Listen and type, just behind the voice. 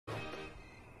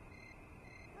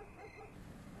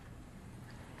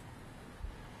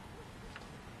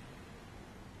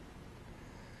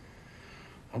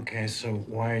Okay, so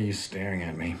why are you staring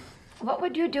at me? What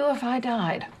would you do if I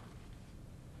died?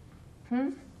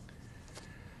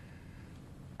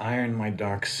 Iron my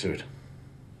dark suit.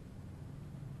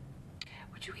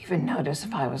 Would you even notice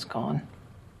if I was gone?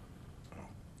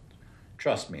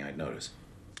 Trust me, I'd notice.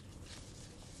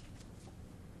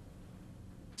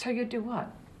 So you'd do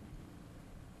what?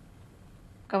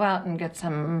 Go out and get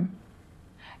some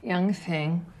young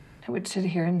thing who would sit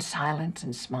here in silence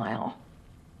and smile.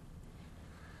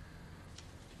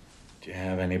 Do you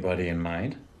have anybody in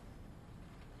mind?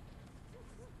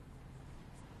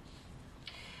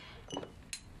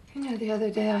 You know, the other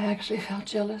day I actually felt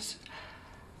jealous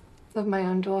of my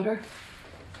own daughter.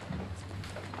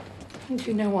 And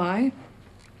you know why?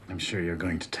 I'm sure you're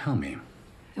going to tell me.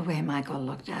 The way Michael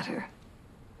looked at her.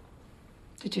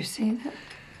 Did you see that?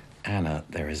 Anna,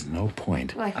 there is no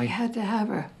point. Like he had to have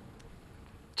her.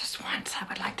 Just once, I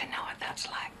would like to know what that's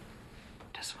like.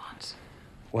 Just once.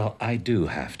 Well, I do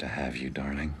have to have you,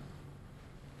 darling.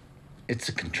 It's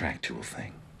a contractual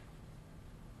thing.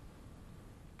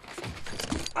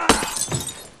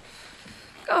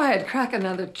 Go ahead, crack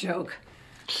another joke.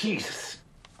 Jesus.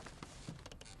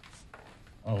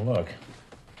 Oh, look.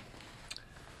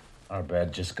 Our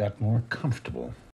bed just got more comfortable.